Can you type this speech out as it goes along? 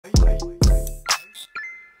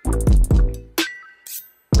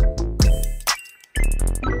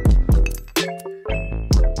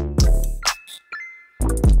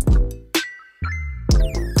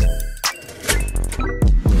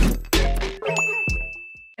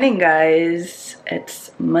Morning guys, it's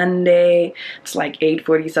Monday. It's like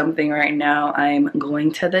 8:40 something right now. I'm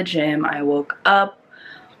going to the gym. I woke up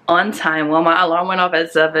on time. Well, my alarm went off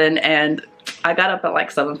at 7 and I got up at like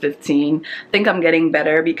 7:15. I think I'm getting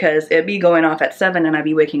better because it'd be going off at 7 and I'd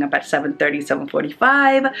be waking up at 7:30,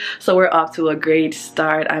 7:45. So we're off to a great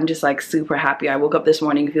start. I'm just like super happy. I woke up this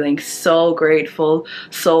morning feeling so grateful,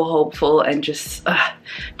 so hopeful, and just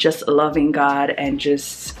loving God, and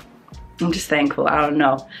I'm just thankful. I don't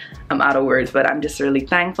know, I'm out of words, but I'm just really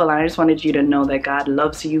thankful. I just wanted you to know that God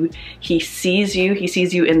loves you. He sees you. He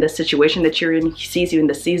sees you in the situation that you're in. He sees you in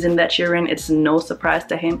the season that you're in. It's no surprise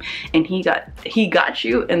to him, and he got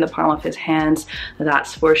you in the palm of his hands.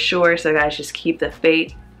 That's for sure. So guys, just keep the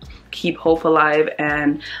faith, keep hope alive.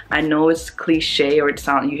 And I know it's cliche, or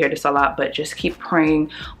you hear this a lot, but just keep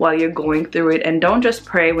praying while you're going through it. And don't just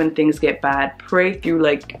pray when things get bad. Pray through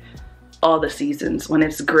like all the seasons. When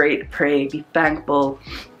it's great, pray, be thankful.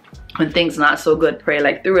 When things not so good, pray.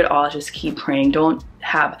 Like through it all, just keep praying. Don't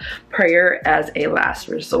have prayer as a last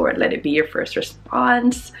resort. Let it be your first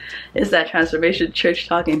response. Is that Transformation Church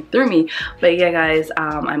talking through me? But yeah guys,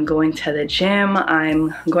 I'm going to the gym.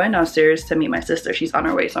 I'm going downstairs to meet my sister. She's on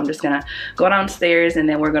her way, so I'm just gonna go downstairs and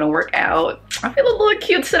then we're gonna work out. I feel a little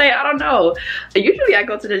cute today. I don't know, usually I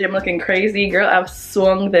go to the gym looking crazy. Girl, I've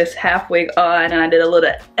swung this half wig on and I did a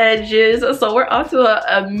little edges, so we're off to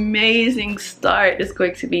an amazing start. It's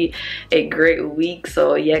going to be a great week.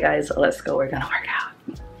 So yeah guys, let's go. We're gonna work out.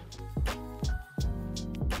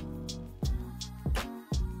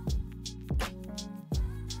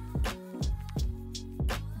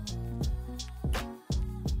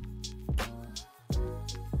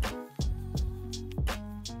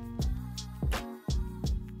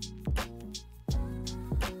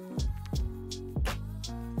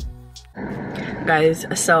 Guys,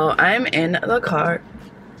 so I'm in the car.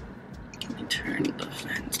 Let me turn the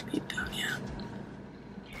fan speed down. Yeah.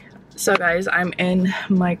 So guys, I'm in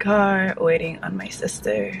my car waiting on my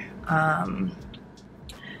sister.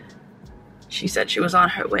 She said she was on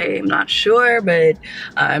her way. I'm not sure, but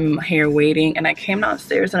I'm here waiting, and I came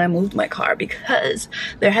downstairs and I moved my car because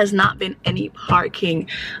there has not been any parking.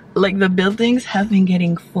 Like the buildings have been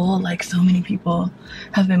getting full. Like so many people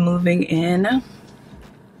have been moving in.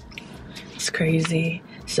 It's crazy.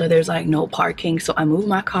 So there's like no parking, so I moved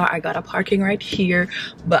my car. I got a parking right here,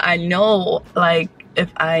 but I know like if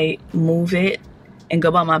I move it and go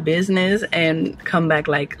about my business and come back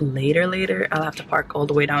like later, I'll have to park all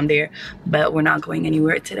the way down there. But we're not going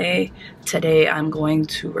anywhere today. Today I'm going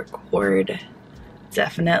to record.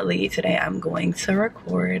 Definitely today I'm going to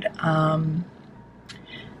record.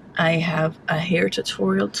 I have a hair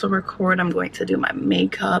tutorial to record. I'm going to do my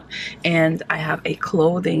makeup, and I have a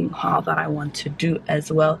clothing haul that I want to do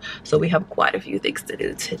as well. So we have quite a few things to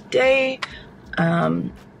do today.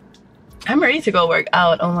 I'm ready to go work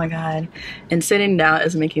out. Oh my god. And sitting down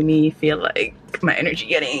is making me feel like my energy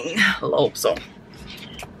getting low. So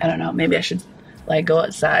I don't know, maybe I should like go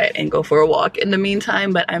outside and go for a walk in the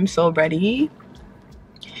meantime. But I'm so ready,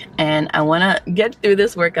 and I want to get through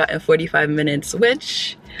this workout in 45 minutes,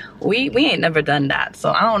 which we ain't never done that,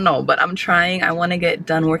 so I don't know, but I'm trying. I want to get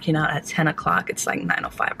done working out at 10 o'clock. It's like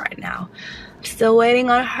 9:05 right now. I'm still waiting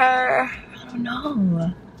on her. I don't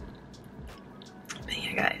know. But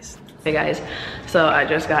yeah guys. Hey guys, so I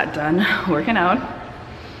just got done working out.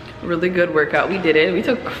 Really good workout. We did it. We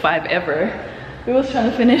took 5 ever. We was trying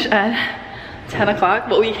to finish at 10 o'clock,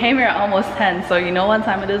 but we came here at almost 10. So you know what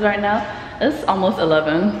time it is right now? It's almost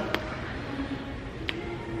 11.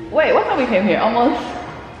 Wait, what time we came here? Almost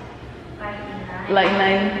like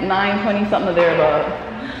 9:20 something there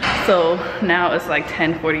about. So now it's like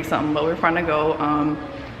 10:40 something, but we're trying to go.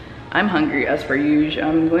 I'm hungry as per usual.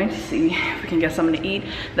 I'm going to see if we can get something to eat.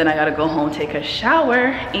 Then I gotta go home, take a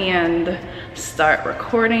shower, and start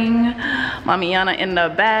recording. Mommy Yana in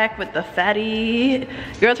the back with the fatty.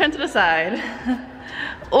 Girl, turn to the side.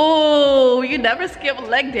 Oh, you never skip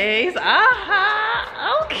leg days.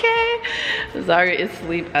 Aha, okay. Zara is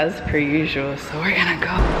asleep as per usual, so we're gonna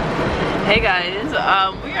go. Hey guys,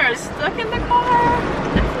 we are stuck in the car.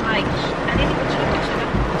 It's like, I didn't even check the sugar.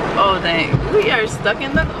 Oh dang, we are stuck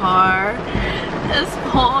in the car. It's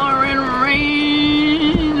pouring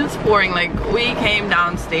rain. It's pouring. Like we came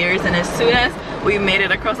downstairs, and as soon as we made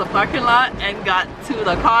it across the parking lot and got to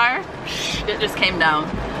the car, it just came down.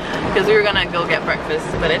 Because we were gonna go get breakfast,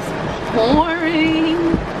 but it's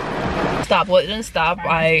pouring. Stop, well it didn't stop.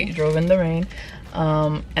 I drove in the rain.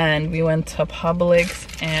 And we went to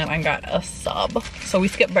Publix and I got a sub. So we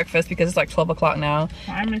skipped breakfast because it's like 12 o'clock now.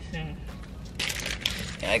 I'm missing.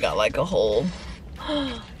 Yeah, I got like a whole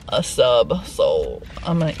a sub, so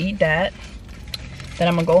I'm gonna eat that. Then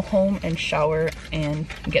I'm gonna go home and shower and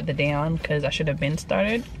get the day on because I should have been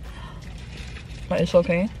started. But it's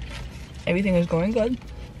okay. Everything is going good.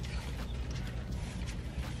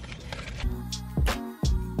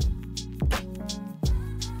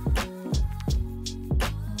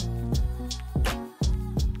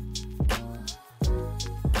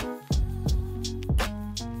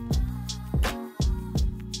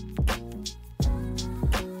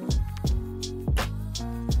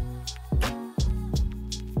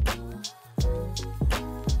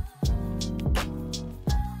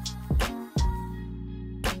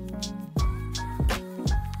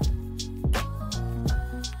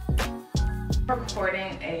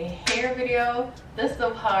 Recording a hair video. This is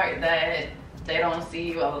the part that they don't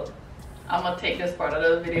see. Well, I'm gonna take this part of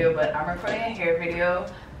the video, but I'm recording a hair video.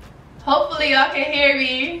 Hopefully y'all can hear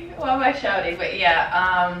me. Why am I shouting? But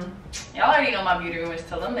yeah, y'all already know my beauty room is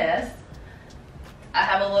still a mess. I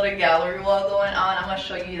have a little gallery wall going on. I'm gonna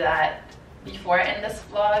show you that before I end this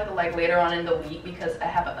vlog, like later on in the week, because I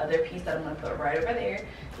have another piece that I'm gonna put right over there.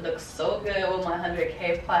 It looks so good with my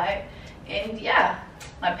 100K plaque. And yeah,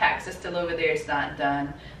 my packs is still over there. It's not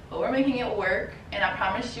done, but we're making it work. And I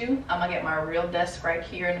promise you, I'm gonna get my real desk right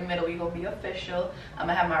here in the middle. We're gonna be official. I'm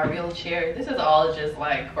gonna have my real chair. This is all just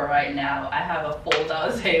like for right now. I have a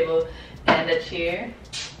fold-out table and a chair,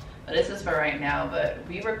 but this is for right now. But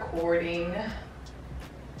we recording.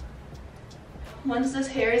 Once this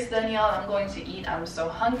hair is done, y'all, I'm going to eat. I'm so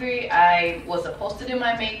hungry. I was supposed to do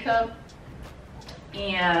my makeup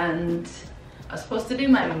and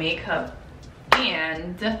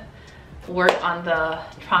work on the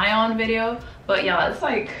try-on video, but y'all, it's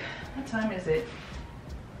like, what time is it?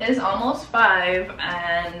 It's almost 5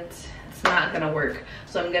 and it's not gonna work.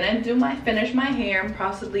 So I'm gonna finish my hair and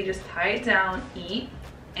possibly just tie it down, eat,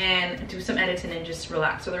 and do some editing and just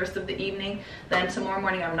relax for the rest of the evening. Then tomorrow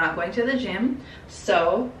morning I'm not going to the gym,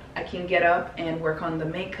 so I can get up and work on the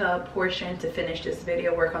makeup portion to finish this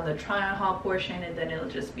video, work on the try-on haul portion, and then it'll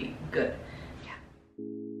just be good.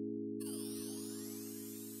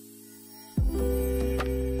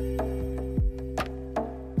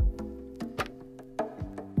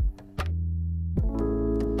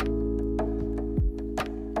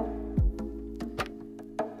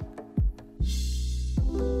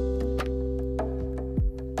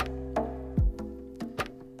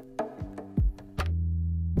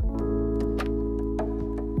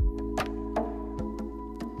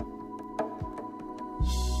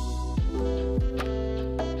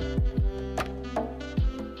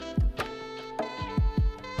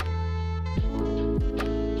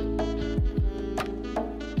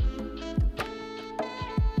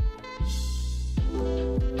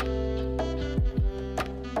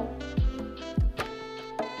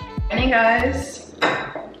 Hey guys,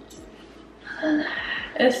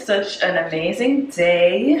 it's such an amazing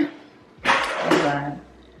day. Hold on.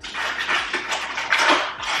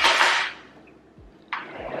 I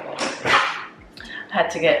had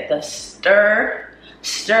to get the stir.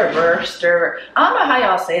 I don't know how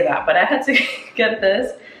y'all say that, but I had to get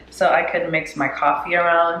this so I could mix my coffee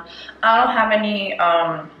around. I don't have any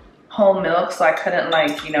whole milk, so I couldn't,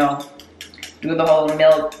 like, you know, do the whole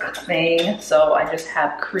milk thing. So I just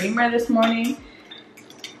have creamer this morning.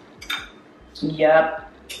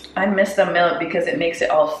 Yep, I miss the milk because it makes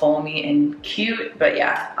it all foamy and cute. But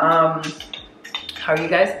yeah, how are you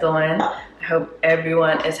guys doing? I hope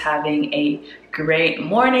everyone is having a great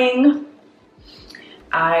morning.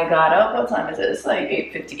 I got up, what time is it? It's like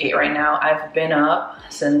 8:58 right now. I've been up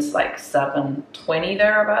since like 7:20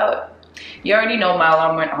 thereabout. You already know my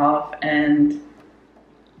alarm went off and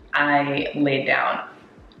I laid down.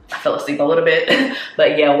 I fell asleep a little bit,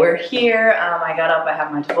 but yeah, we're here. I got up, I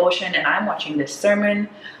have my devotion, and I'm watching this sermon.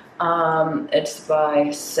 It's by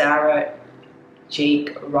Sarah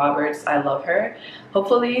Jake Roberts. I love her.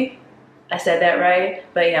 Hopefully I said that right,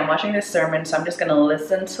 but yeah, I'm watching this sermon, so I'm just gonna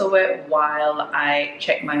listen to it while I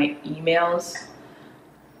check my emails.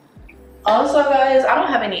 Also guys, I don't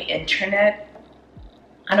have any internet.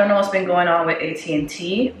 I don't know what's been going on with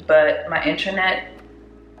AT&T, but my internet,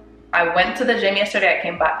 I went to the gym yesterday, I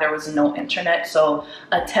came back, there was no internet, so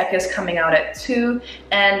a tech is coming out at 2,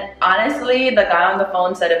 and honestly, the guy on the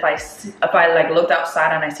phone said if I like looked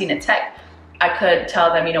outside and I seen a tech, I could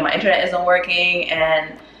tell them, you know, my internet isn't working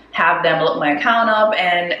and have them look my account up,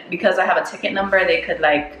 and because I have a ticket number, they could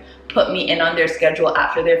like put me in on their schedule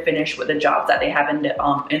after they're finished with the jobs that they have in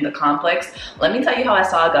the complex. Let me tell you how I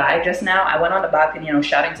saw a guy just now. I went on the balcony, you know,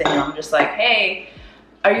 shouting to him. I'm just like, hey,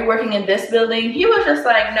 are you working in this building? He was just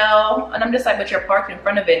like, no. And I'm just like, but you're parked in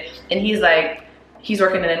front of it. And he's like, he's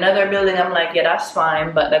working in another building. I'm like, yeah, that's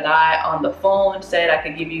fine. But the guy on the phone said I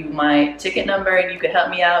could give you my ticket number and you could help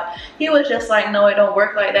me out. He was just like, no, it don't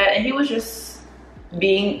work like that. And he was just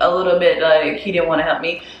being a little bit like he didn't want to help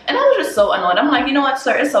me, and I was just so annoyed. I'm like, you know what,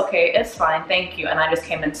 sir, it's okay, it's fine, thank you. And I just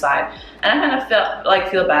came inside, and I kind of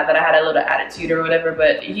feel bad that I had a little attitude or whatever,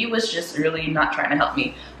 but he was just really not trying to help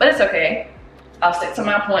me. But it's okay, I'll stick to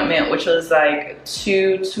my appointment, which was like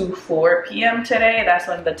 2 to 4 p.m. today. That's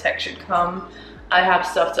when the text should come. I have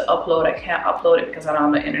stuff to upload. I can't upload it because I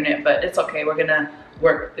don't have the internet, but it's okay, we're gonna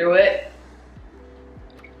work through it.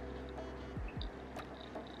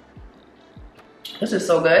 This is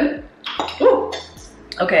so good. Ooh.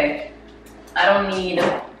 Okay, I don't need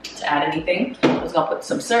to add anything. I was gonna put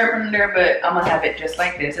some syrup in there, but I'm gonna have it just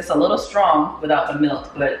like this. It's a little strong without the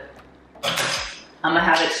milk, but I'm gonna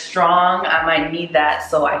have it strong. I might need that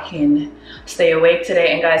so I can stay awake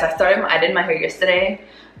today. And guys, I did my hair yesterday.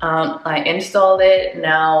 I installed it.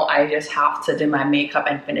 Now I just have to do my makeup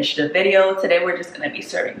and finish the video. Today we're just gonna be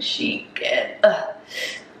serving chic and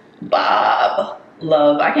Bob.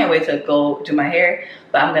 Love. I can't wait to go do my hair,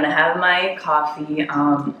 but I'm gonna have my coffee,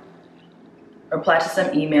 reply to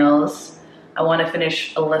some emails. I want to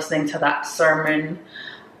finish listening to that sermon,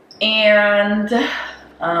 and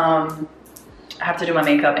I have to do my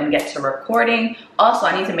makeup and get to recording. Also,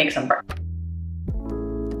 I need to make some breakfast.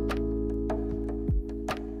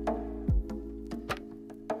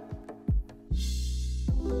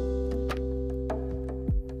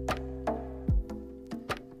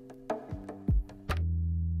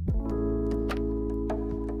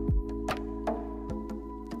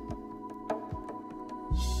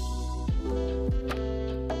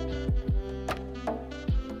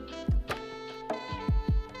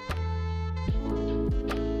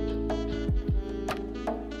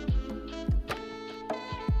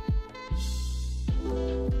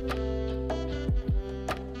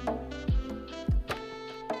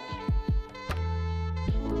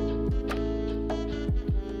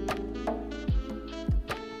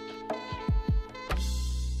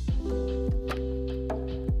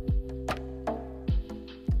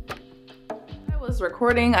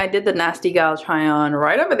 Recording, I did the nasty gal try on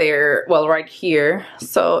right over there, well, right here.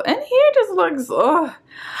 So, and here just looks, oh,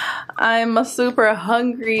 I'm super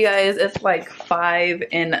hungry, guys. It's like 5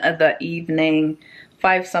 in the evening,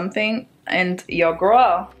 5 something, and your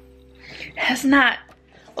girl has not,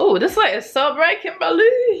 oh, this light is so bright,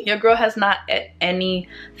 Kimberly. Your girl has not ate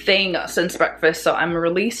anything since breakfast, so I'm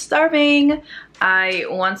really starving. I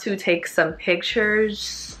want to take some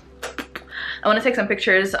pictures.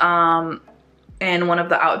 And one of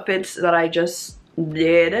the outfits that I just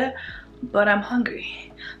did, but I'm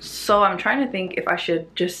hungry. So I'm trying to think if I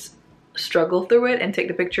should just struggle through it and take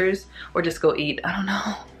the pictures or just go eat. I don't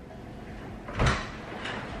know.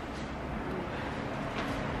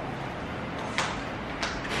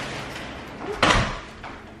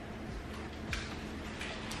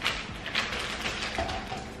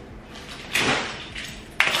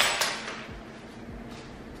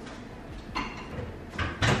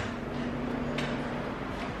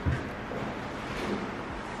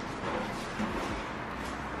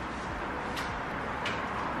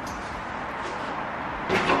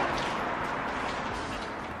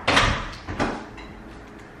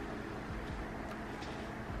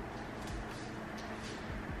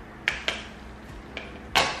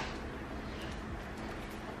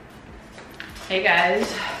 Hey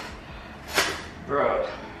guys, bro,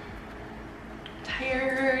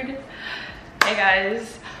 tired. Hey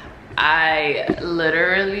guys, I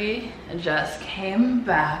literally just came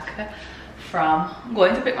back from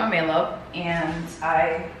going to pick my mail up, and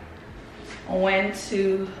I went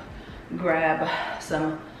to grab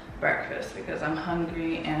some breakfast because I'm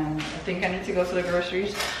hungry and I think I need to go to the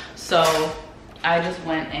groceries. So I just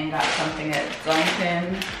went and got something at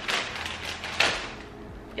Dunkin'.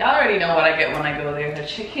 Y'all already know what I get when I go there. The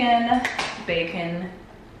chicken, bacon,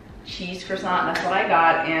 cheese croissant, that's what I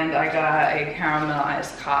got. And I got a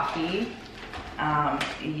caramelized coffee.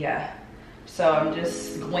 Yeah, so I'm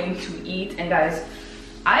just going to eat. And guys,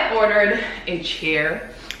 I ordered a chair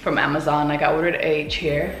from Amazon. Like, I ordered a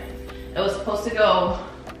chair. It was supposed to go,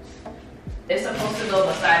 it's supposed to go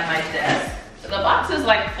beside my desk. So the box is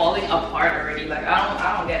like falling apart already. Like,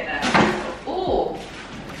 I don't get that. Ooh.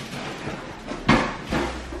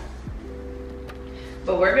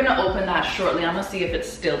 But we're gonna open that shortly. I'm gonna see if it's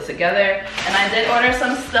still together. And I did order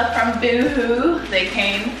some stuff from Boohoo. They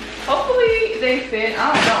came, hopefully they fit,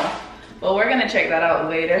 I don't know. But we're gonna check that out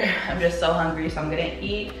later. I'm just so hungry, so I'm gonna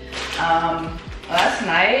eat. Last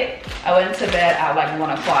night, I went to bed at like 1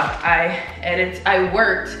 o'clock. I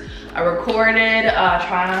worked, I recorded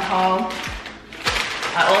try on haul.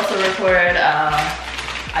 I also recorded,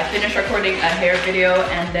 I finished recording a hair video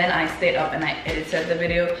and then I stayed up and I edited the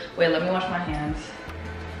video. Wait, let me wash my hands.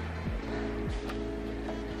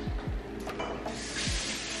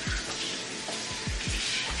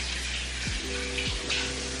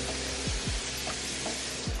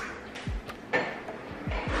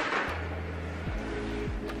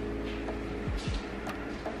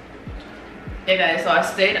 Hey guys, so I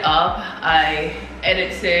stayed up, I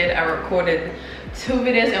edited, I recorded 2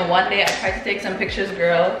 videos in one day. I tried to take some pictures,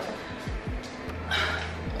 girl.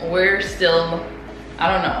 We're still,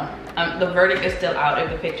 I don't know. The verdict is still out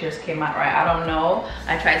if the pictures came out right. I don't know.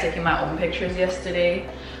 I tried taking my own pictures yesterday.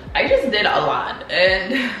 I just did a lot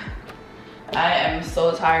and I am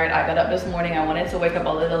so tired. I got up this morning. I wanted to wake up a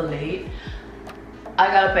little late. I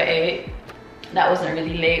got up at 8. That wasn't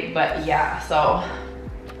really late, but yeah, so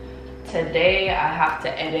today I have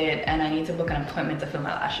to edit and I need to book an appointment to film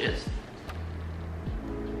my lashes.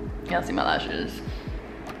 Y'all see my lashes?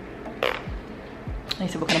 I need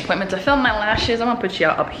to book an appointment to film my lashes. I'm gonna put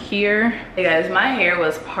y'all up here. Hey guys, my hair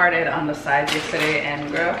was parted on the sides yesterday and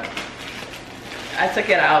girl, I took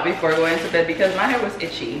it out before going to bed because my hair was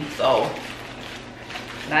itchy. So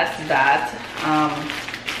that's that.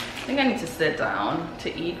 I think I need to sit down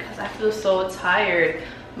to eat because I feel so tired.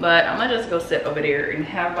 But I'm gonna just go sit over there and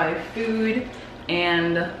have my food.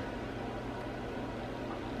 And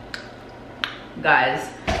guys,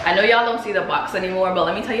 I know y'all don't see the box anymore, but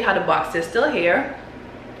let me tell you how the box is still here.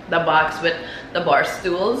 The box with the bar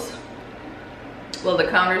stools, well, the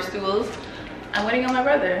counter stools. I'm waiting on my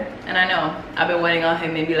brother, and I know I've been waiting on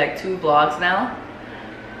him maybe like 2 vlogs now,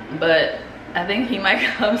 but I think he might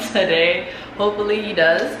come today. Hopefully he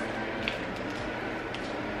does.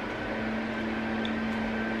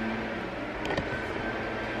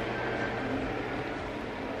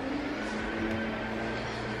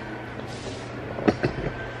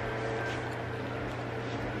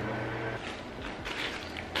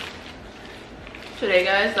 Today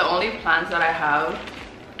guys, the only plans that I have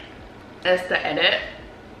is to edit.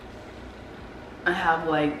 I have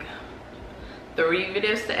like 3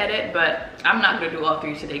 videos to edit, but I'm not gonna do all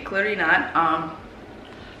 3 today, clearly not.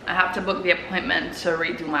 I have to book the appointment to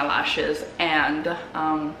redo my lashes and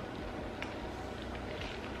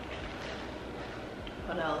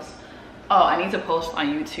what else? Oh, I need to post on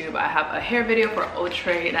YouTube. I have a hair video for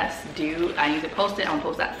Outre that's due. I need to post it. I'll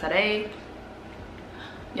post that today.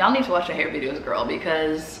 Y'all need to watch the hair videos, girl,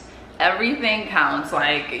 because everything counts.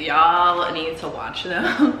 Like, y'all need to watch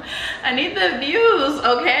them. I need the views,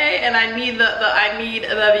 okay? And I need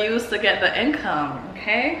the views to get the income,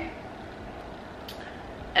 okay?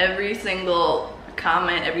 Every single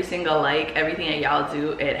comment, every single like, everything that y'all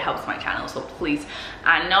do, it helps my channel. So please,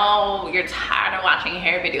 I know you're tired of watching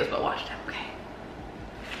hair videos, but watch them, okay?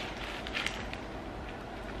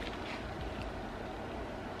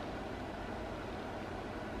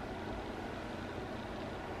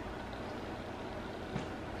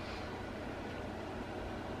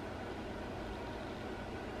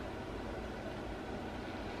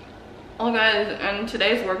 Oh guys, and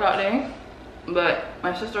today's workout day, but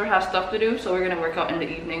my sister has stuff to do, so we're gonna work out in the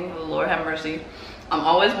evening. Lord have mercy, I'm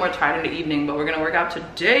always more tired in the evening, but we're gonna work out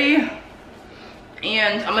today.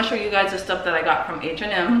 And I'm gonna show you guys the stuff that I got from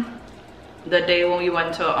H&M the day when we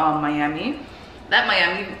went to Miami. That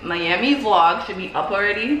Miami vlog should be up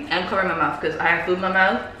already. And cover my mouth because I have food in my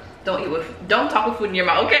mouth. Don't talk with food in your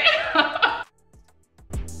mouth, okay?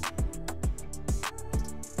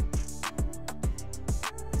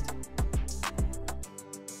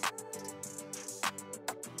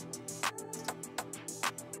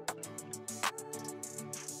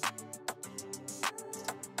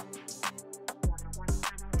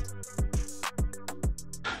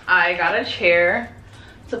 I got a chair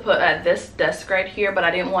to put at this desk right here, but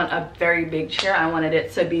I didn't want a very big chair. I wanted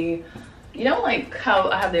it to be, you know, like how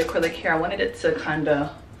I have the acrylic here. I wanted it to kind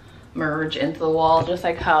of merge into the wall, just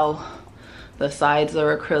like how the sides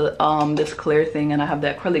are acrylic, this clear thing, and I have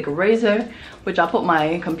the acrylic eraser, which I'll put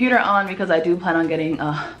my computer on because I do plan on getting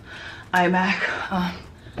a iMac.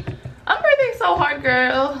 I'm breathing so hard,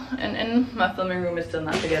 girl, and my filming room is still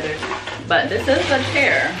not together. But this is the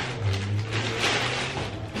chair.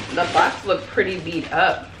 The box looked pretty beat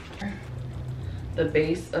up. The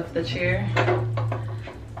base of the chair.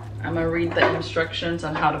 I'm gonna read the instructions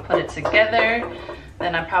on how to put it together.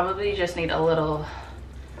 Then I probably just need a little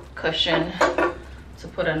cushion to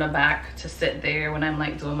put in the back to sit there when I'm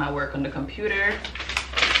like doing my work on the computer.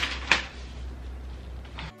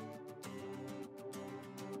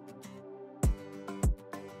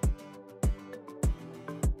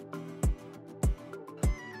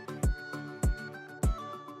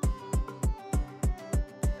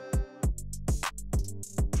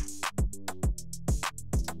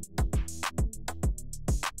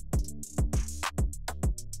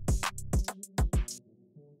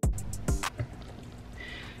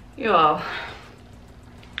 Y'all,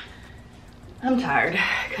 I'm tired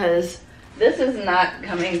because this is not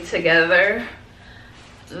coming together.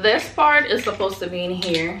 This part is supposed to be in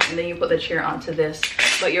here, and then you put the chair onto this,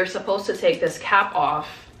 but you're supposed to take this cap off.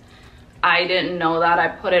 I didn't know that. I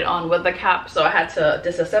put it on with the cap, so I had to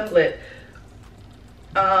disassemble it.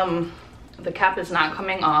 The cap is not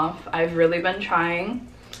coming off. I've really been trying.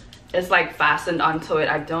 It's like fastened onto it.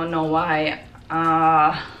 I don't know why.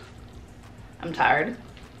 I'm tired,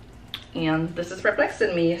 and this is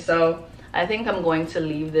perplexing me, so I think I'm going to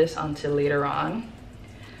leave this until later on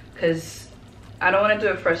because I don't want to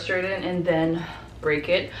do it frustrated and then break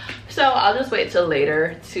it. So I'll just wait till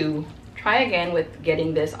later to try again with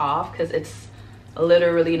getting this off because it's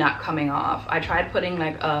literally not coming off. I tried putting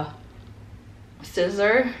like a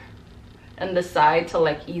scissor in the side to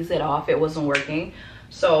like ease it off. It wasn't working,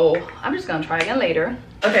 so I'm just gonna try again later.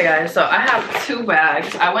 Okay guys, so I have 2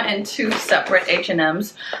 bags. I went in 2 separate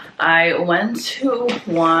H&Ms. I went to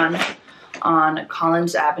one on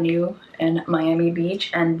Collins Avenue in Miami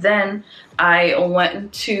Beach, and then I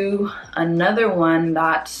went to another one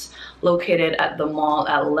that's located at the mall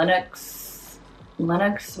at Lenox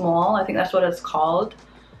Mall. I think that's what it's called.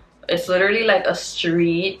 It's literally like a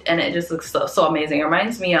street, and it just looks so amazing. It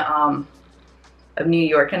reminds me of New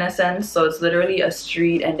York in a sense. So it's literally a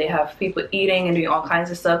street, and they have people eating and doing all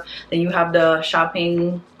kinds of stuff. Then you have the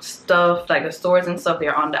shopping stuff, like the stores and stuff.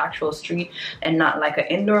 They're on the actual street and not like an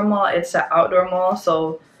indoor mall. It's an outdoor mall,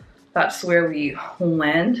 so that's where we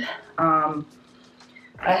went.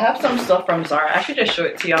 I have some stuff from Zara. I should just show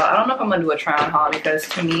it to y'all. I don't know if I'm gonna do a try on haul because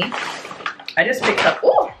to me, I just picked up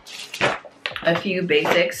a few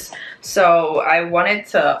basics. So I wanted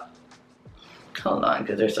to, hold on,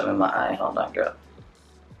 because there's some in my eye. Hold on, girl.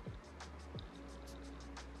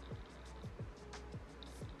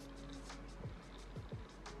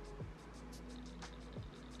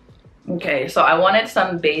 Okay, so I wanted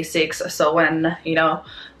some basics so when, you know,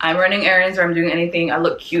 I'm running errands or I'm doing anything, I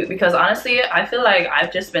look cute, because honestly, I feel like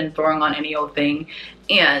I've just been throwing on any old thing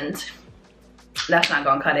and that's not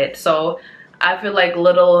gonna cut it. So I feel like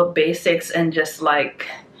little basics and just like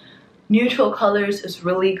neutral colors is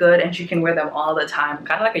really good, and you can wear them all the time,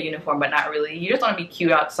 kind of like a uniform but not really. You just want to be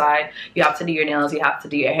cute outside. You have to do your nails, you have to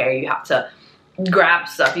do your hair, you have to grab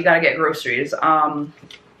stuff, you gotta get groceries.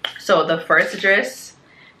 So the first dress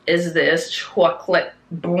is this chocolate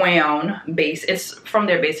brown base. It's from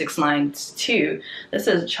their basics line too. This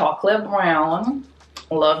is chocolate brown.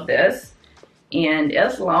 Love this, and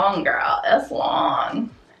it's long, girl. It's long.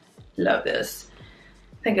 Love this.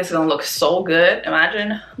 I think it's gonna look so good.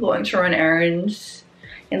 Imagine going to run errands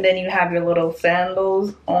and then you have your little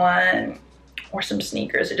sandals on or some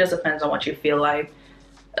sneakers. It just depends on what you feel like.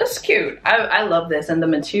 It's cute. I love this, and the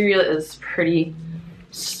material is pretty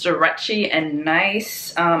stretchy and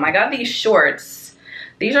nice. I got these shorts.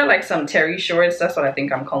 These are like some terry shorts. That's what I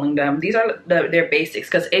think I'm calling them. These are their basics,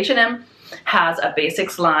 because H&M has a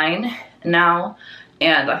basics line now,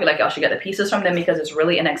 and I feel like y'all should get the pieces from them because it's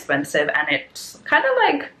really inexpensive, and it's kind of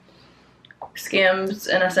like Skims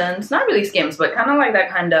in a sense. Not really Skims, but kind of like that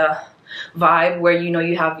kind of vibe where, you know,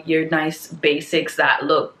 you have your nice basics that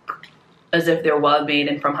look as if they're well made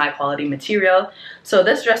and from high quality material. So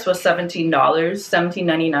this dress was $17,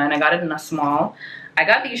 $17.99. I got it in a small. I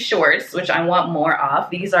got these shorts, which I want more of.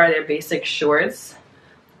 These are their basic shorts.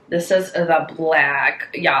 This is the black.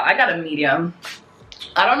 Yeah, I got a medium.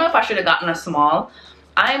 I don't know if I should have gotten a small.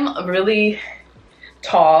 I'm really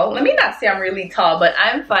tall. Let me not say I'm really tall, but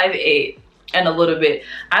I'm 5'8" and a little bit.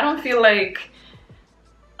 I don't feel like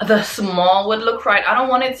the small would look right. I don't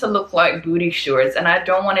want it to look like booty shorts, and I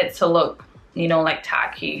don't want it to look, you know, like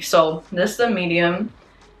tacky. So this is the medium.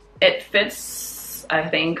 It fits, I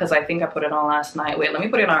think, because I think I put it on last night. Wait, let me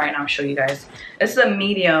put it on right now and show you guys. It's the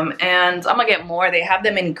medium, and I'm gonna get more. They have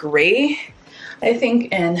them in gray, I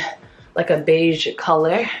think, in like a beige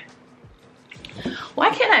color. Why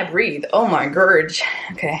can't I breathe? Oh my gorge.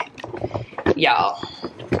 Okay, y'all.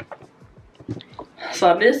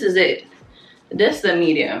 So this is it. This is the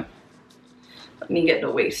medium. Let me get the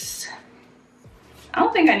waist. I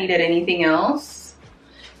don't think I needed anything else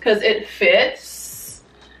because it fits.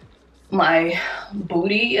 My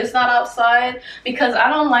booty is not outside because I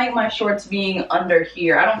don't like my shorts being under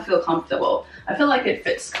here. I don't feel comfortable. I feel like it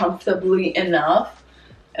fits comfortably enough.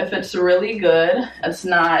 It fits really good. It's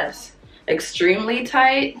not extremely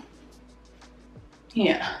tight.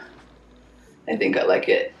 Yeah, I think I like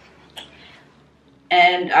it.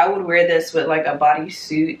 And I would wear this with like a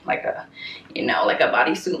bodysuit, like a, you know, like a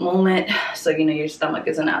bodysuit moment. So, you know, your stomach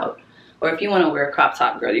isn't out. Or if you want to wear a crop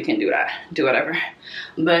top, girl, you can do that. Do whatever.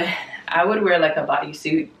 But I would wear like a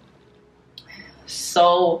bodysuit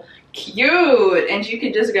So cute. And you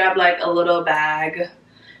could just grab like a little bag,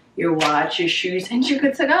 your watch, your shoes, and you're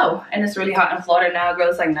good to go. And it's really hot in Florida now, girl.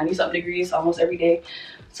 It's like 90 something degrees almost every day.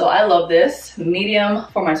 So I love this. Medium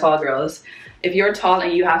for my tall girls. If you're tall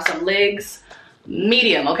and you have some legs,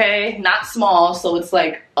 medium, okay? Not small, so it's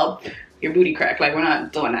like up your booty crack. Like, we're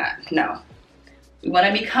not doing that. No. We want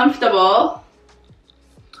to be comfortable.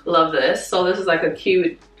 Love this. So this is like a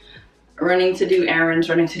cute running to do errands,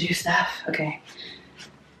 running to do stuff. Okay.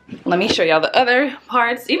 Let me show y'all the other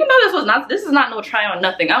parts. Even though this is not no try on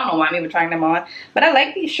nothing. I don't know why I'm even trying them on. But I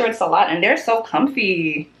like these shorts a lot and they're so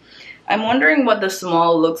comfy. I'm wondering what the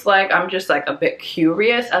small looks like. I'm just like a bit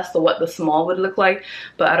curious as to what the small would look like,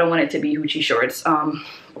 but I don't want it to be hoochie shorts.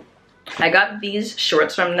 I got these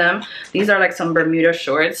shorts from them. These are like some Bermuda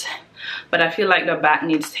shorts, but I feel like the back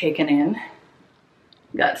needs taken in.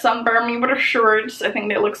 Got some Bermuda shorts. I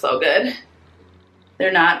think they look so good.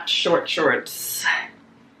 They're not short shorts.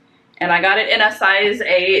 And I got it in a size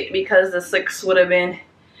 8 because the 6 would have been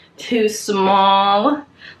too small,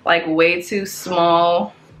 like way too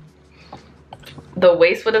small. The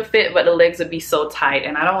waist would have fit, but the legs would be so tight,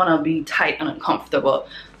 and I don't want to be tight and uncomfortable.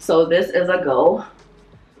 So this is a go.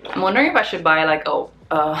 I'm wondering if I should buy like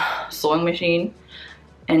a sewing machine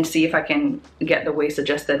and see if I can get the waist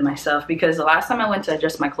adjusted myself, because the last time I went to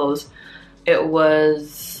adjust my clothes, it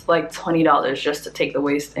was like $20 just to take the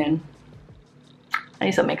waist in. I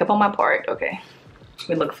need some makeup on my part. Okay,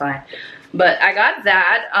 we look fine. But I got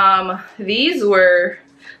that. These were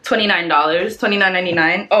 $29,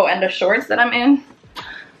 $29.99. Oh, and the shorts that I'm in,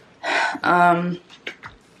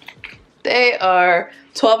 they are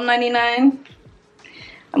 $12.99.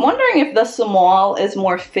 I'm wondering if the small is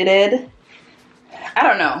more fitted. I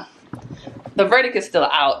don't know. The verdict is still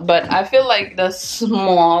out, but I feel like the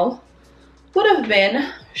small would have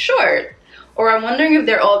been short. Or I'm wondering if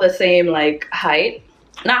they're all the same like height.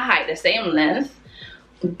 Not height, the same length,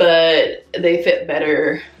 but they fit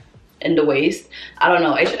better in the waist. I don't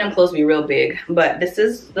know. H&M clothes be real big, but this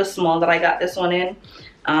is the small that I got this one in.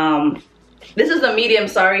 This is the medium.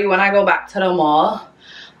 Sorry, when I go back to the mall,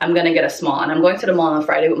 I'm gonna get a small, and I'm going to the mall on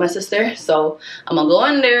Friday with my sister, so I'm gonna go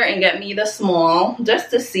in there and get me the small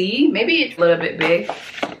just to see. Maybe it's a little bit big.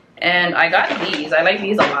 And I got these. I like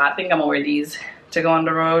these a lot. I think I'm gonna wear these to go on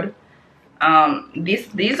the road.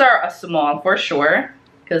 These are a small for sure,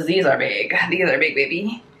 because these are big. These are big,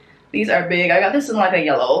 baby. These are big. I got this in like a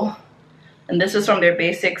yellow, and this is from their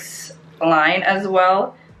basics line as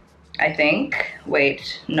well, I think.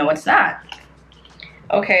 Wait, no, it's not.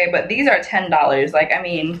 Okay, but these are $10. Like, I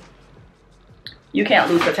mean, you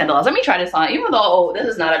can't lose for $10. Let me try this on, even though this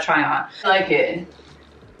is not a try on. I like it.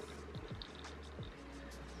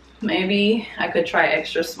 Maybe I could try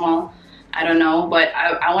extra small. I don't know, but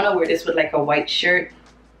I want to wear this with like a white shirt.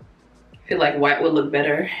 I feel like white would look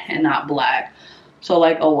better and not black. So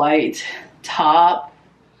like a white top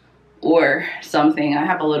or something. I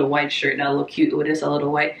have a little white shirt that'll look cute with this, a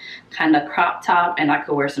little white kind of crop top, and I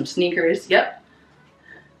could wear some sneakers. Yep.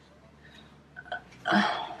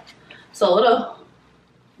 So a little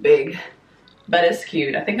big, but it's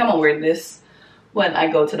cute. I think I'm gonna wear this when I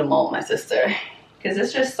go to the mall with my sister, because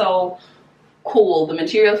it's just so cool. The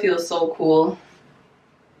material feels so cool.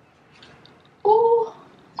 Ooh.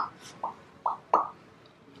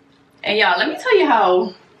 And y'all, let me tell you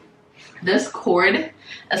how this cord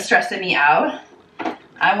is stressing me out.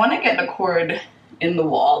 I want to get the cord in the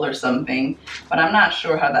wall or something, but I'm not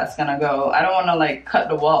sure how that's gonna go. I don't want to like cut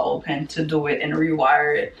the wall open to do it and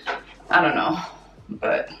rewire it. I don't know,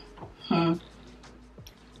 but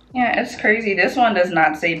yeah, it's crazy. This one does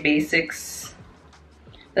not say basics.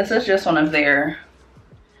 This is just one of their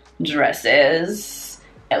dresses.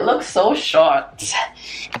 It looks so short.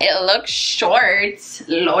 It looks short.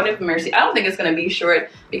 Lord of mercy. I don't think it's gonna be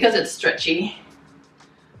short because it's stretchy.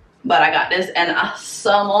 But I got this in a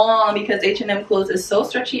small because H&M clothes is so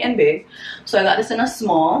stretchy and big. So I got this in a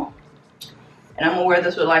small. And I'm gonna wear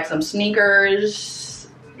this with like some sneakers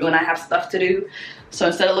when I have stuff to do. So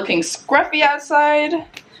instead of looking scruffy outside,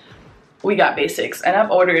 we got basics. And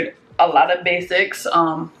I've ordered a lot of basics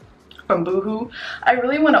from Boohoo. I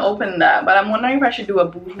really want to open that, but I'm wondering if I should do a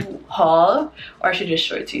Boohoo haul or I should just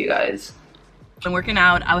show it to you guys. I'm working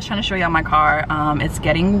out. I was trying to show y'all my car. It's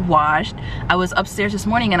getting washed. I was upstairs this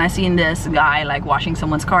morning and I seen this guy like washing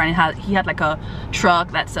someone's car, and he had like a truck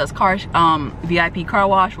that says car VIP car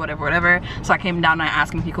wash, whatever. So I came down and I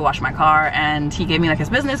asked him if he could wash my car, and he gave me like his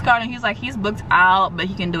business card, and he's like, he's booked out, but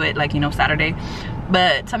he can do it like, you know, Saturday.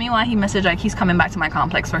 But tell me why he messaged like he's coming back to my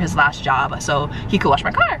complex for his last job so he could wash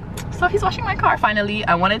my car. So he's washing my car finally.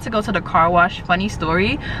 I wanted to go to the car wash. Funny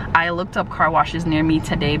story, I looked up car washes near me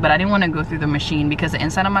today, but I didn't want to go through the machine because the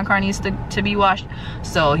inside of my car needs to be washed.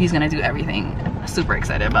 So he's gonna do everything. Super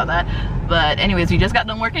excited about that. But anyways, we just got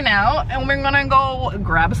done working out and we're gonna go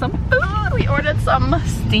grab some food. We ordered some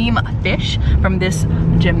steamed fish from this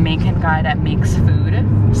Jamaican guy that makes food.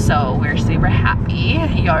 So we're super happy.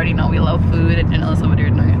 You already know we love food. And Janila's over there,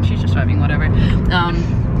 no, she's just driving, whatever.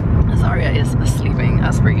 Zaria is sleeping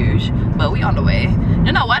as per usual, but we on the way.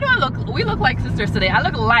 You know, why do I look, we look like sisters today. I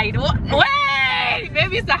look light. Wait,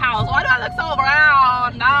 maybe it's the house. Why do I look so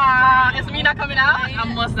brown? Nah, it's me not coming out. I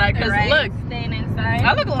must not, because look, staying inside.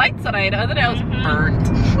 I look light today. The other day I was burnt.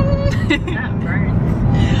 Not burnt.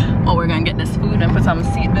 Oh, we're gonna get this food and put some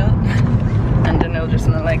seatbelt, and then it'll just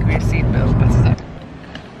look like we're seatbelt and stuff.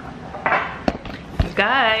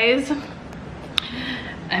 Guys,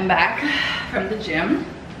 I'm back from the gym.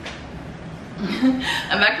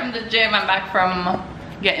 I'm back from the gym. I'm back from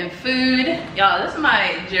getting food. Y'all, this is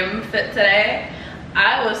my gym fit today.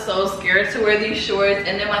 I was so scared to wear these shorts,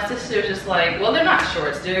 and then my sister was just like, well, they're not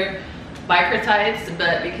shorts, they're biker tights,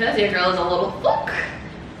 but because your girl is a little fuck,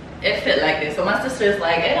 it fit like this. So my sister's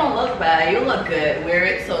like, it don't look bad, you look good, wear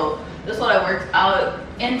it. So this is what I worked out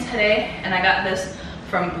in today, and I got this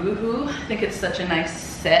from Boohoo. I think it's such a nice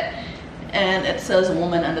set, and it says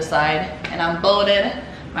woman on the side, and I'm bloated.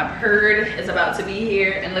 My purd is about to be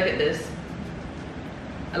here, and look at this.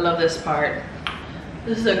 I love this part.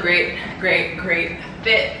 This is a great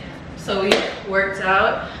fit. So we worked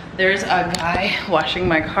out. There's a guy washing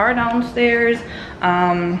my car downstairs.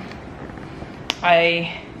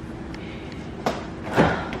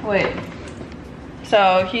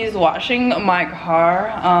 So he's washing my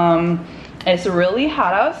car. It's really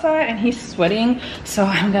hot outside and he's sweating, so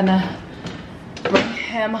I'm gonna bring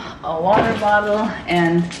him a water bottle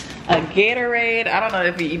and a Gatorade. I don't know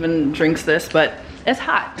if he even drinks this, but it's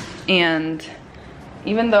hot, and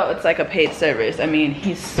even though it's like a paid service, I mean,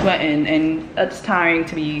 he's sweating and it's tiring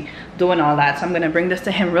to be doing all that. So I'm gonna bring this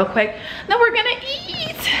to him real quick. Then we're gonna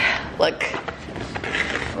eat. Look.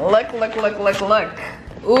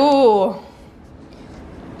 Ooh.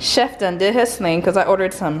 Chef done did his thing because I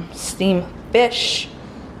ordered some steamed fish.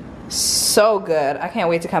 So good. I can't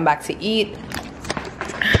wait to come back to eat.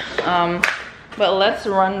 But let's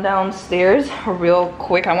run downstairs real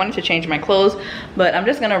quick. I wanted to change my clothes, but I'm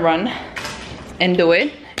just gonna run and do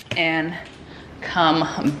it and come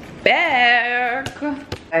back.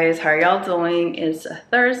 Guys, how y'all doing? It's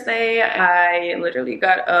Thursday. I literally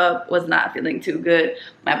got up, was not feeling too good.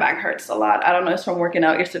 My back hurts a lot. I don't know if it's from working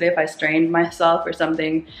out yesterday, if I strained myself or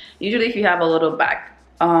something. Usually if you have a little back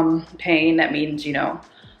pain, that means, you know,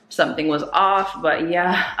 something was off. But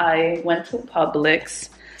yeah, I went to Publix,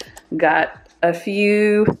 got a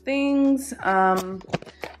few things. I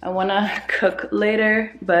wanna cook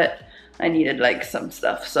later, but I needed like some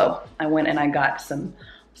stuff, so I went and I got some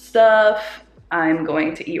stuff. I'm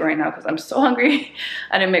going to eat right now because I'm so hungry.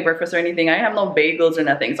 I didn't make breakfast or anything. I have no bagels or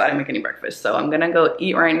nothing, so I didn't make any breakfast. So I'm gonna go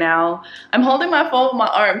eat right now. I'm holding my phone with my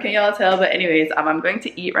arm, can y'all tell? But anyways, I'm going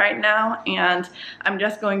to eat right now and I'm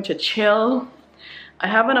just going to chill. I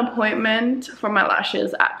have an appointment for my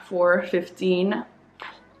lashes at 4:15.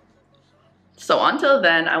 So until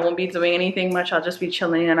then, I won't be doing anything much. I'll just be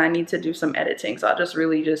chilling, and I need to do some editing. So I'll just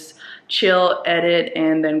really just chill, edit,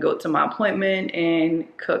 and then go to my appointment and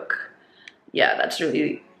cook. Yeah, that's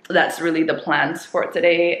really the plans for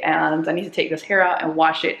today. And I need to take this hair out and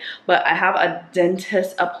wash it. But I have a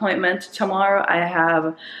dentist appointment tomorrow. I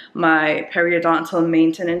have my periodontal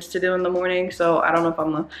maintenance to do in the morning. So I don't know if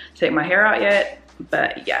I'm gonna take my hair out yet.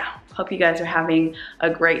 But yeah, hope you guys are having a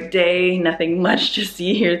great day. Nothing much to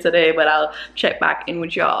see here today, but I'll check back in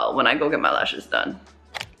with y'all when I go get my lashes done.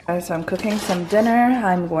 Guys, so I'm cooking some dinner.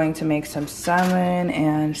 I'm going to make some salmon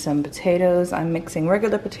and some potatoes. I'm mixing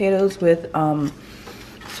regular potatoes with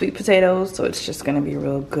sweet potatoes, so it's just gonna be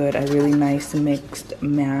real good. A really nice mixed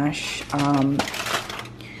mash.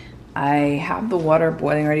 I have the water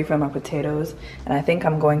boiling ready for my potatoes, and I think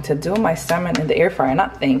I'm going to do my salmon in the air fryer.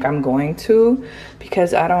 Not think, I'm going to,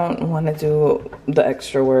 because I don't want to do the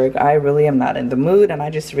extra work. I really am not in the mood, and I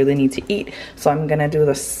just really need to eat. So I'm gonna do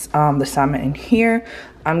the salmon in here.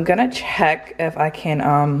 I'm gonna check if I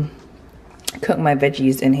can cook my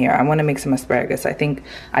veggies in here. I want to make some asparagus. I think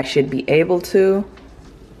I should be able to.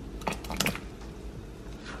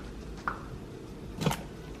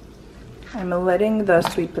 I'm letting the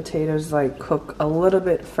sweet potatoes like cook a little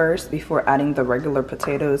bit first before adding the regular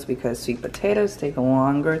potatoes, because sweet potatoes take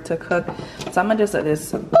longer to cook. So I'm gonna just let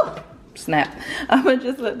this snap. I'm gonna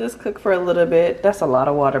just let this cook for a little bit. That's a lot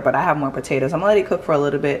of water, but I have more potatoes. I'm gonna let it cook for a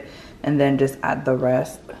little bit and then just add the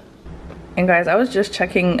rest. And guys, I was just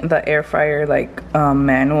checking the air fryer like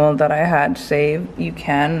manual that I had saved. You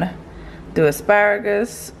can do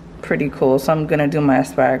asparagus, pretty cool. So I'm gonna do my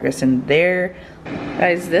asparagus in there.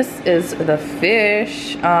 Guys, this is the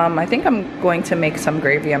fish. I think I'm going to make some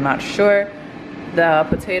gravy, I'm not sure. The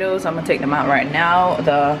potatoes, I'm gonna take them out right now.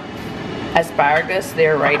 The asparagus,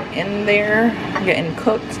 they're right in there getting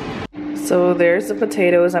cooked. So there's the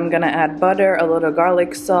potatoes. I'm gonna add butter, a little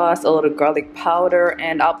garlic sauce, a little garlic powder,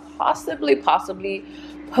 and I'll possibly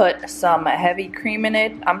put some heavy cream in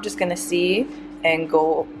it. I'm just gonna see and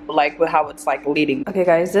go like with how it's like leading. Okay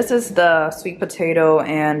guys, this is the sweet potato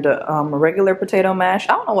and regular potato mash.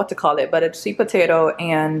 I don't know what to call it, but it's sweet potato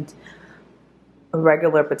and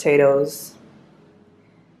regular potatoes.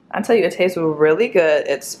 I tell you, it tastes really good.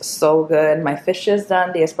 It's so good. My fish is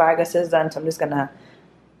done, the asparagus is done, so I'm just gonna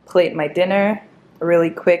plate my dinner really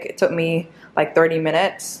quick. It took me like 30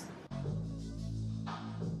 minutes.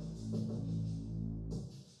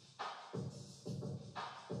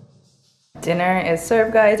 Dinner is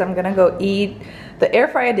served, guys. I'm gonna go eat. The air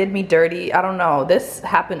fryer did me dirty. I don't know. This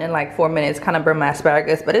happened in like 4 minutes. Kind of burned my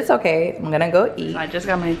asparagus, but it's okay. I'm gonna go eat. I just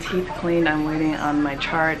got my teeth cleaned. I'm waiting on my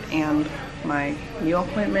chart and my meal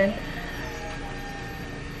appointment.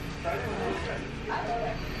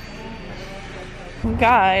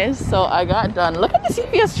 Guys, so I got done. Look at the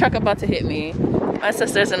CPS truck about to hit me. My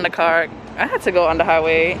sister's in the car. I had to go on the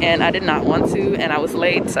highway and I did not want to, and I was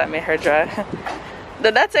late, so I made her drive.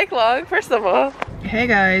 Did that take long, first of all? Hey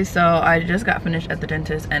guys, so I just got finished at the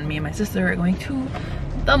dentist and me and my sister are going to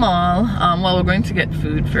the mall. Well, we're going to get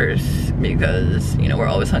food first because, you know, we're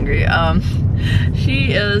always hungry.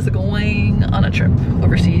 She is going on a trip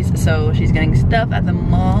overseas, so she's getting stuff at the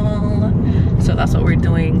mall. So that's what we're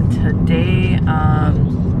doing today.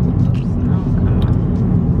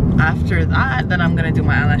 After that, then I'm gonna do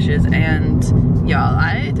my eyelashes. And y'all,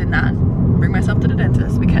 I did not bring myself to the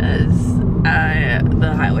dentist because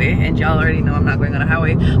the highway, and y'all already know I'm not going on a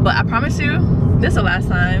highway. But I promise you, this is the last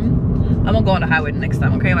time I'm gonna go on the highway the next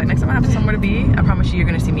time, okay? Like next time I have somewhere to be, I promise you're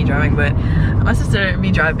gonna see me driving. But my sister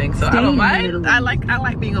be driving, so I don't mind. I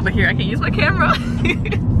like being over here. I can use my camera.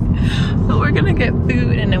 So we're gonna get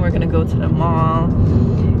food and then we're gonna go to the mall.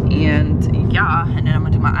 And yeah, and then I'm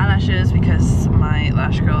gonna do my eyelashes because my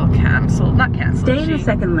lash girl not canceled. Stay in the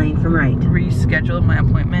second lane from right. Rescheduled my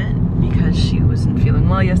appointment because she wasn't feeling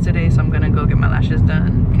well yesterday, so I'm gonna go get my lashes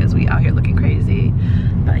done because we out here looking crazy.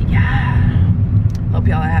 But yeah, hope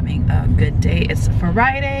y'all are having a good day. It's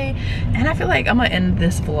Friday, and I feel like I'm gonna end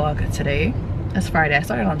this vlog today. It's Friday. I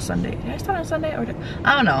started on Sunday. Did I start on Sunday? Or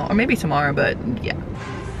I don't know, or maybe tomorrow, but yeah.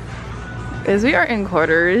 Because we are in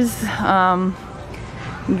quarters.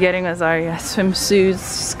 Getting us our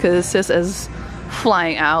swimsuits because sis is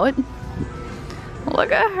flying out.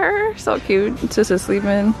 Look at her, so cute. Sis is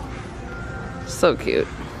sleeping, so cute.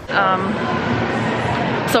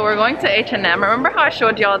 So we're going to H&M. Remember how I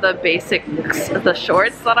showed y'all the basics, the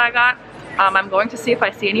shorts that I got? I'm going to see if I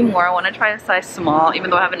see any more. I want to try a size small, even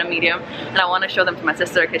though I have in a medium, and I want to show them to my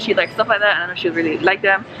sister because she likes stuff like that and I know she would really like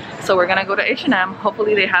them. So we're gonna go to H&M.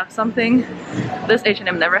 Hopefully they have something. This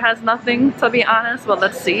H&M never has nothing, to be honest, but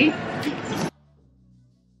let's see.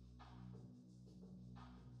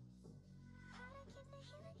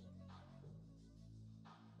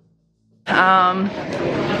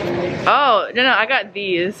 Oh, no, I got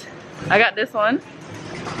these. I got this one.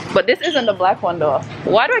 But this isn't the black one though.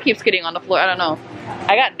 Why do I keep skidding on the floor? I don't know.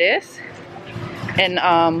 I got this in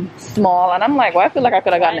small, and I'm like, well, I feel like I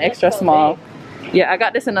could have gotten an extra small. Yeah, I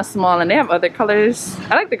got this in a small, and they have other colors.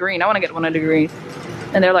 I like the green. I want to get one of the greens,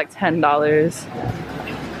 and they're like $10.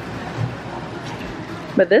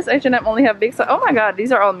 But this H&M only have big size. Oh my god,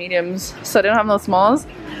 these are all mediums, so they don't have no smalls.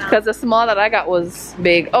 Because the small that I got was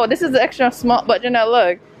big. Oh, this is the extra small, but you know,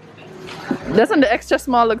 look. Doesn't the extra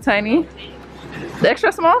small look tiny? The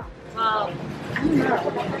extra small? Well, I don't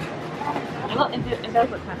know. Well, it does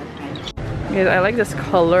look kind of tiny. Yeah, I like this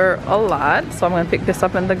color a lot, so I'm gonna pick this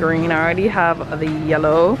up in the green. I already have the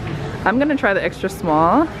yellow. I'm gonna try the extra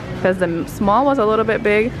small because the small was a little bit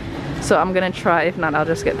big, so I'm gonna try. If not, I'll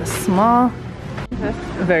just get the small.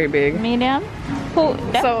 Very big. Medium.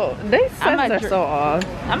 So they size are so off.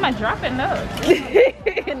 I'm not dropping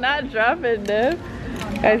those. Not dropping them.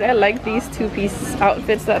 Guys, I like these two-piece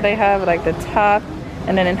outfits that they have, like the top,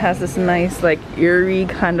 and then it has this nice like eerie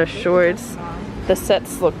kind of shorts. The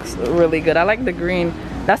sets looks really good. I like the green.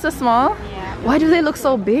 That's a small? Yeah. Why do they look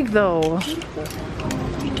so big though?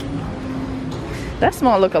 That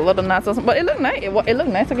small look a little not so, but it looked nice. It looked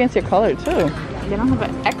nice against your color too. They don't have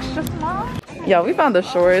an extra small? Yeah, we found the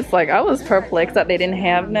shorts. Like I was perplexed that they didn't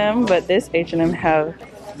have them, but this H&M have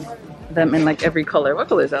them in like every color. What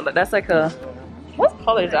color is that? That's like a, what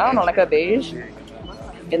color is that? I don't know, like a beige.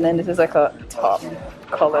 And then this is like a top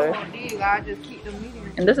color.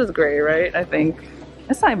 And this is gray, right? I think.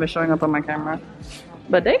 It's not even showing up on my camera.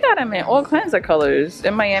 But they got them in all kinds of colors.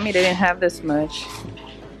 In Miami, they didn't have this much.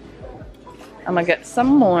 I'm gonna get some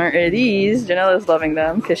more of these. Janella's loving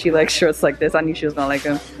them because she likes shirts like this. I knew she was gonna like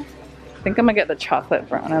them. I think I'm gonna get the chocolate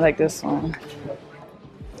brown. I like this one.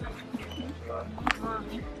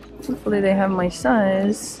 Hopefully they have my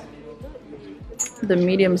size. The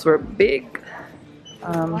mediums were big.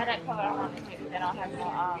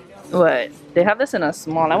 What? They have this in a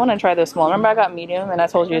small. I want to try the small. Remember I got medium and I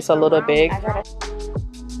told you it's a little big.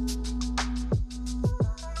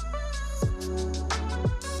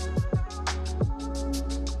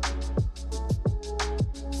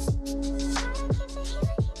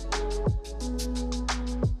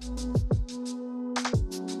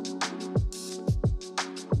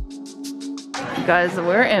 Guys,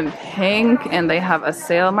 we're in pink and they have a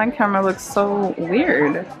sale. My camera looks so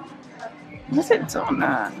weird. What's it doing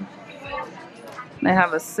that? They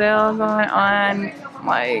have a sale going on.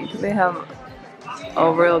 Like, they have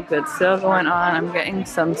a real good sale going on. I'm getting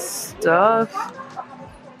some stuff.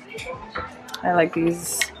 I like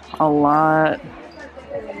these a lot.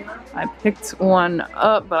 I picked one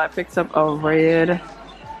up, but I picked up a red.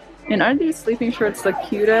 And aren't these sleeping shorts the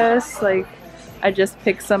cutest? Like, I just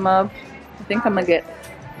picked some up. I think I'm gonna get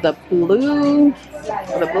the blue.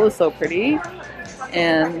 Oh, the blue is so pretty.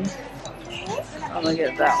 And I'm gonna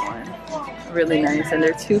get that one. Really nice. And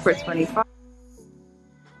they're 2 for $25.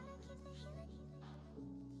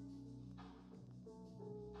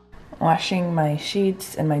 Washing my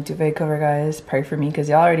sheets and my duvet cover, guys. Pray for me because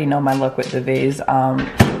y'all already know my luck with duvets.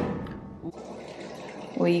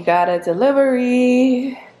 We got a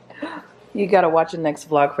delivery. You gotta watch the next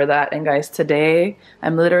vlog for that. And guys, today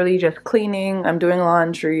I'm literally just cleaning. I'm doing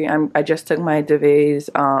laundry. I just took my duvets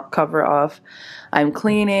cover off. I'm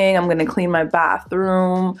cleaning. I'm gonna clean my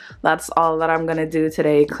bathroom. That's all that I'm gonna do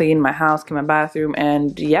today. Clean my house, clean my bathroom,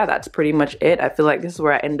 and yeah, that's pretty much it. I feel like this is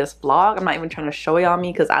where I end this vlog. I'm not even trying to show y'all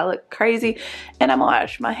me because I look crazy, and I'm gonna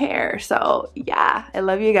wash my hair. So yeah, I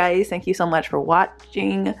love you guys. Thank you so much for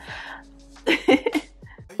watching.